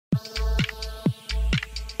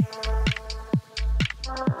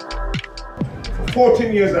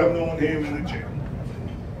14 years I've known him in the gym.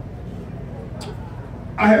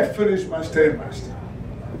 I have finished my Stairmaster.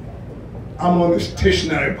 I'm on the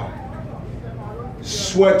stationary bike,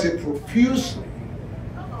 sweating profusely,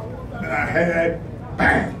 and I heard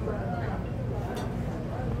bang.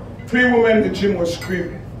 3 women in the gym were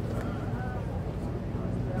screaming.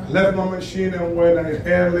 I left my machine and went and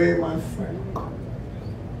here lay my friend.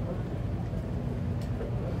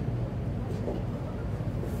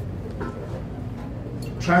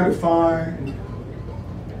 Trying to find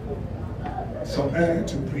some air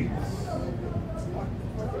to breathe.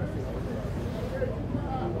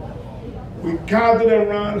 We gathered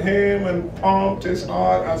around him and pumped his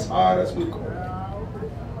heart as hard as we could.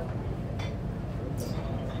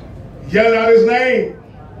 Yelled out his name.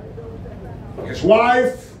 His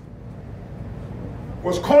wife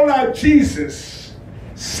was calling out Jesus,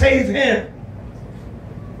 save him.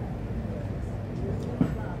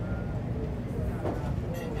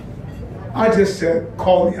 I just said,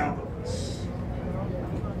 call the ambulance.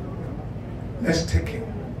 Let's take him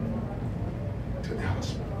to the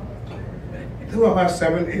hospital. There were about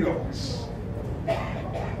 7, 8 of us.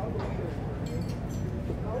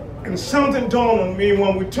 And something dawned on me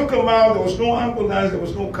when we took him out. There was no ambulance, there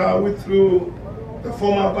was no car. We threw the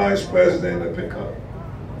former vice president in the pickup,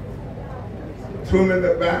 threw him in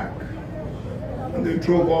the back, and they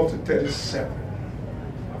drove off to 37.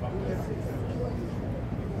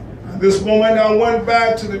 And this moment I went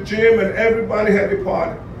back to the gym and everybody had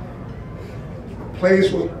departed. The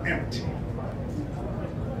place was empty.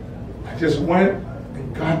 I just went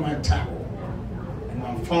and got my towel and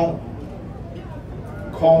my phone.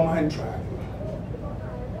 Call my driver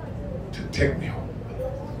to take me home.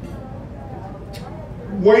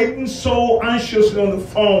 Waiting so anxiously on the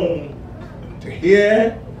phone to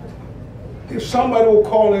hear if somebody would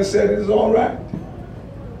call and said it's all right.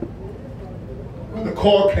 When the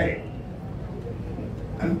call came,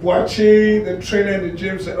 and Boachi, the trainer in the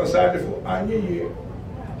gym, said, "Osadifo, Anye,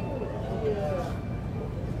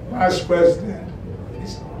 Vice President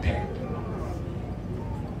is dead."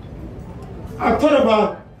 I thought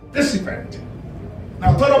about this event. And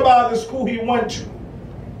I thought about the school he went to.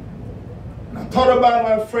 And I thought about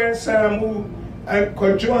my friend Sam, and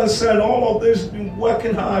Kwajo and Sam, all of this been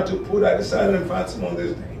working hard to put at the silent fasting on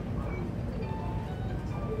this day.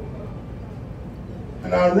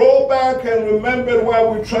 And I rolled back and remembered why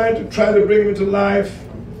we were trying to bring him to life,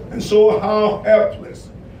 and saw how helpless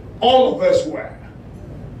all of us were.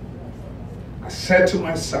 I said to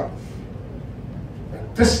myself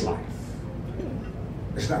that this life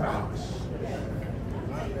is not ours.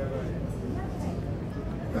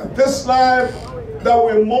 That this life that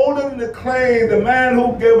we're molded in the clay, the man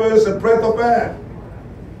who gave us a breath of air.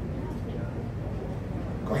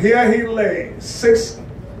 Here he lay,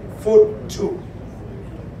 6'2".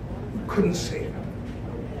 Couldn't save him.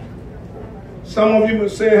 Some of you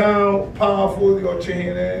would say how powerful the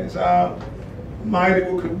Okyenhene is, how mighty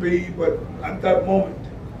we could be, but at that moment,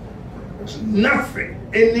 there was nothing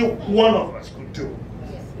any one of us could do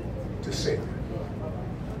to save him.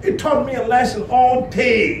 It taught me a lesson all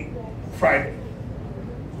day Friday.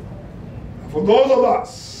 For those of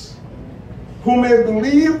us who may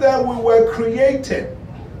believe that we were created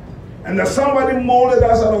and that somebody molded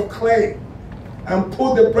us out of clay and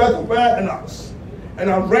put the breath of air in us and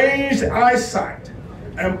arranged eyesight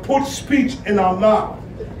and put speech in our mouth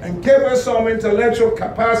and gave us some intellectual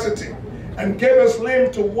capacity and gave us limbs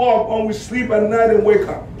to walk when we sleep at night and wake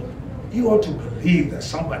up, you ought to believe that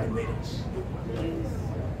somebody made us.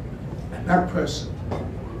 And that person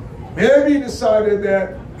maybe decided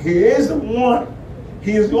that he is the one,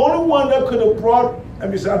 he is the only one that could have brought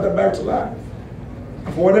Amissah-Arthur back to life.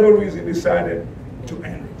 And for whatever reason, he decided to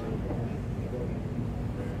end it.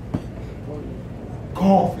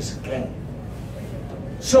 Golf is a game.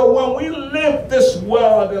 So when we live this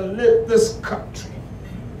world and live this country,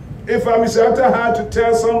 if Amissah-Arthur had to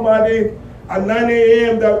tell somebody at 9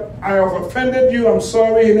 a.m. that I have offended you, I'm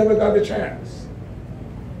sorry, he never got the chance.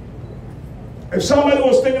 If somebody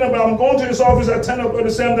was thinking about, I'm going to his office at 10 o'clock to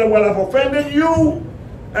say that, well, I've offended you,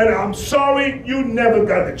 and I'm sorry, you never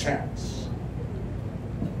got the chance.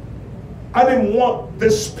 I didn't want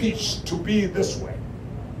this speech to be this way.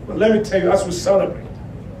 But let me tell you, as we celebrate,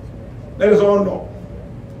 let us all know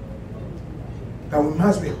that we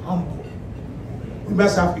must be humble. We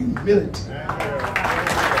must have humility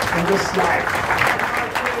in this life.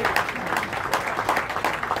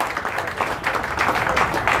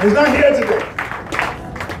 He's not here today.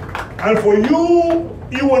 And for you,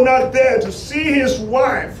 you were not there to see his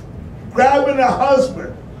wife grabbing her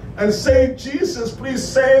husband and say, Jesus, please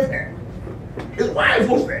save him. His wife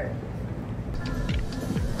was there.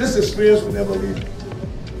 This experience will never leave me.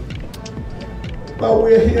 But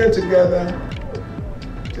we're here together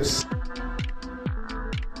to